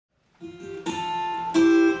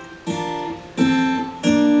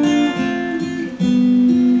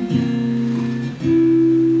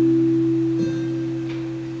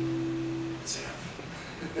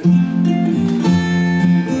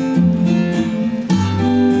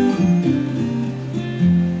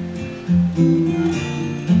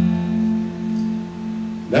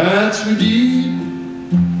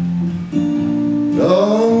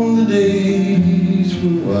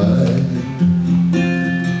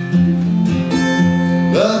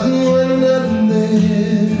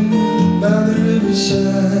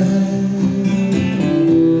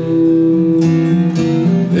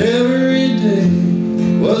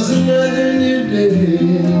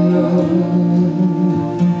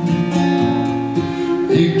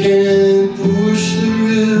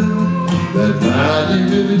mighty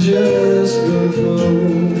river just gonna flow.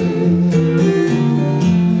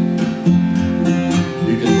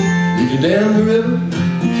 You can dam the river,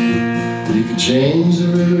 you can change the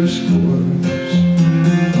river's course.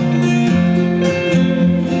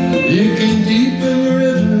 You can deepen the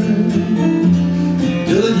river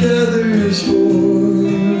till it gathers force.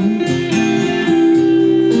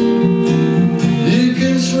 You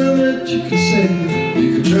can swim it, you can sing it, you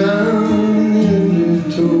can drown in your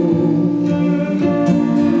toe.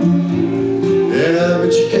 Yeah,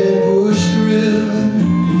 but you can't push the river,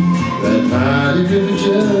 that mighty river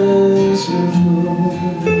just will flow.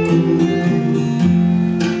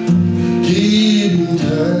 Keepin'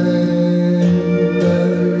 time by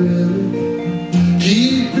the river,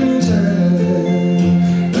 keepin'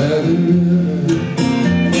 time by the river.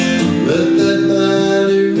 Let that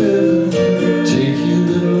mighty river take your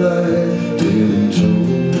little life in tow.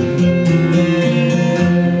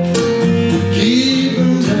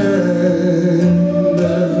 Keepin' time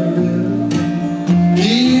by the river,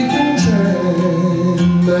 keepin' time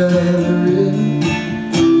by the river.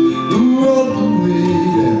 All the way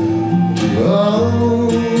down to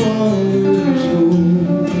all rivers go.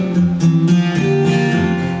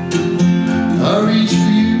 I reach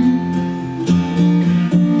for you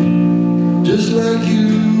just like you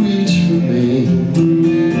reach for me,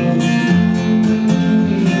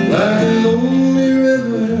 like a lonely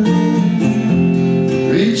river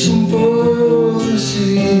reaching for the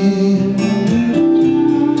sea.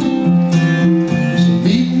 So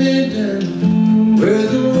meet me down where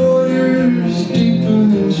the water's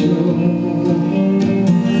deepen and slow.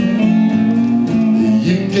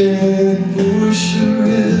 You can't push the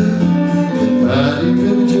river, the mighty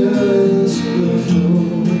river just will flow.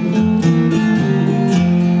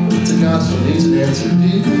 The gospel needs an answer.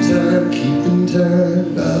 Keepin' time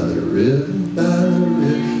by the river, by the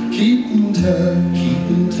river. Keepin' time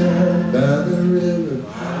by the river,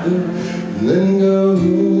 and then go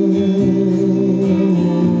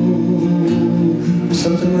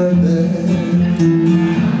something like that.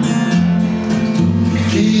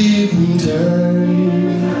 Keepin' time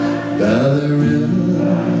by the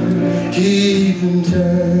river, keepin'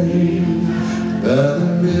 time by the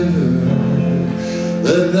river.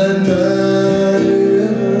 Let that mighty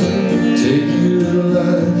river take your little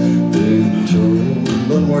life in tow.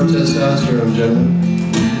 One more testosterone, gentlemen.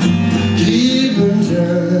 Keepin'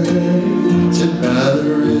 time, sit by the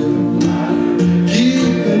river.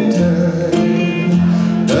 Keepin' time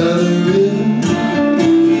by the river.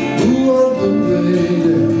 Ooh, all the way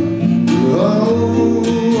down to all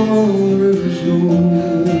the rivers go.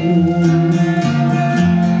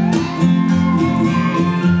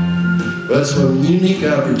 That's one unique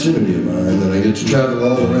opportunity of mine, that I get to travel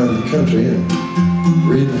all around the country and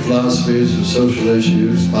read the philosophies of social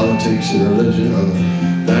issues, politics, and religion on the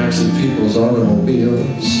backs of people's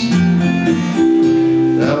automobiles.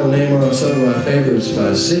 And I will name on some of my favorites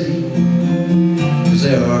by city, because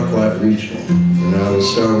they are quite regional. And I will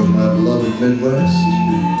start with my beloved Midwest.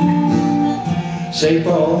 St.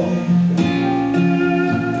 Paul.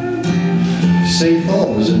 St.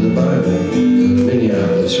 Paul was in the Bible,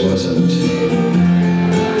 Minneapolis wasn't.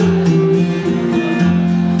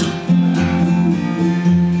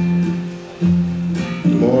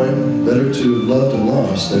 Des Moines, better to have loved and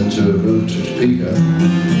lost than to have moved to Topeka.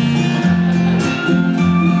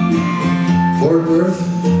 Fort Worth,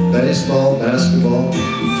 baseball, basketball,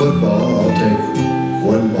 football, I'll take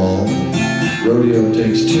one ball. Rodeo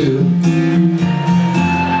takes two.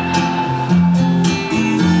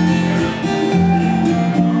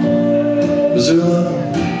 Missoula,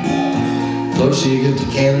 closer you get to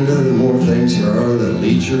Canada, the more things there are that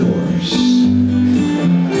lead your horse.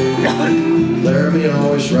 Laramie,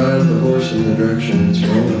 always ride the horse in the direction it's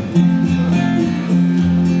going.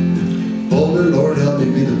 Boulder, Lord, help me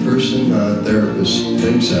be the person my therapist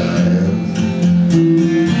thinks I am.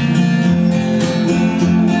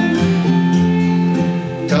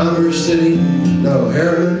 Commerce City, no,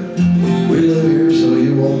 Harriman, we live here so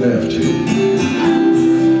you won't have to.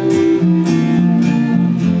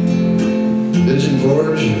 Pigeon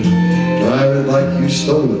Forge, drive it like you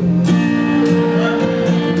stole it.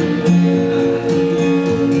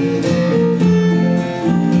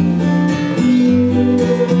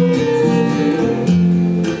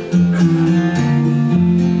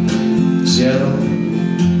 Seattle,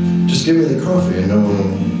 just give me the coffee and no one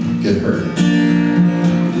will get hurt.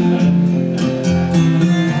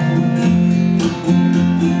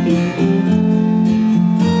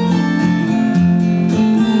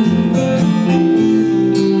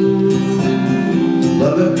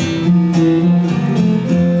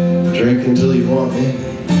 Drink until you want me.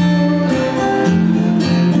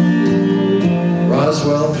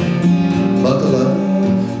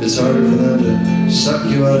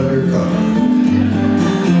 you out of your car.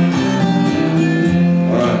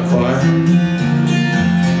 All right, choir.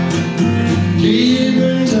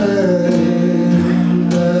 Keepin' time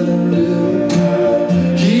by the river,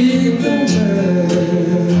 keepin' time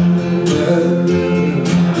by the river.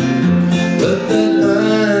 Let that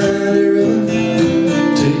mighty river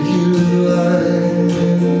take you to the lion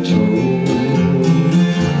toll.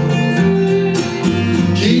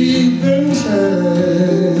 Keepin'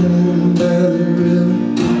 time by the river,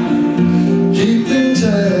 keepin'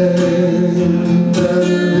 time by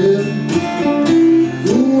the river.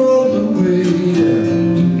 Go all the way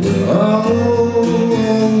down to where all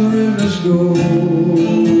the rivers go.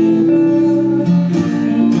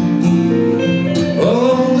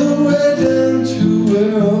 All the way down to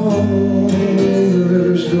where all the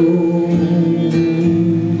rivers go.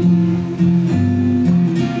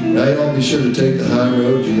 Now you all be sure to take the high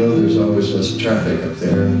road. You know there's always less traffic up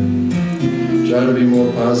there. Try to be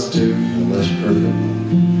more positive and less perfect.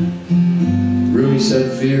 Rumi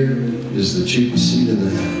said fear is the cheapest seat in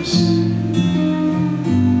the house.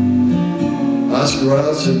 Oscar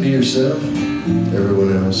Wilde said be yourself,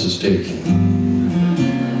 everyone else is taking.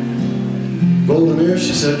 Golda Meir,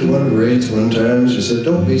 she said to one of the raids one time, she said,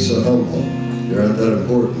 don't be so humble, you aren't that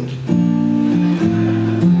important.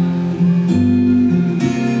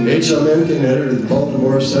 H.L. Mencken, editor of the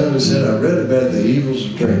Baltimore Sun, said, I read about the evils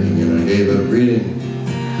of drinking and I gave up reading.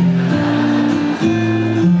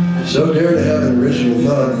 So dare to have an original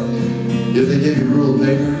thought. If they give you ruled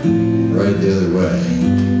paper, write the other way.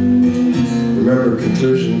 Remember,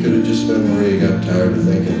 conclusion could have just been where you got tired of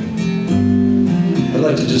thinking. I'd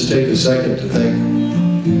like to just take a second to thank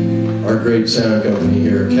our great sound company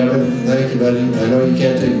here. Kevin, thank you, buddy. I know you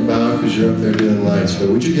can't take a bow because you're up there doing lights, but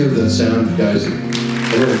would you give the sound guys a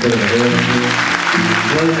little bit of a hand here?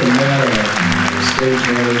 Jonathan Matt, our stage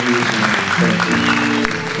managers, thank you.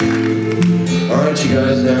 All right, you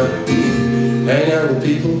guys, now hang out with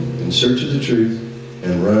people in search of the truth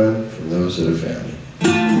and run from those that have found it.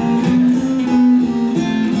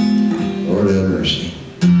 Lord have mercy.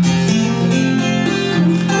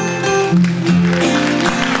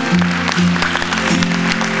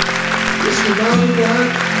 Mr. Bobby Black,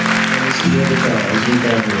 this is the other time. It's been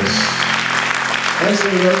fabulous. Thanks,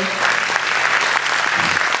 everybody.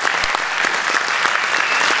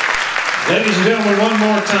 Ladies and gentlemen, one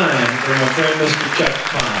more time for my friend Mr. Chuck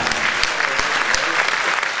Pyle.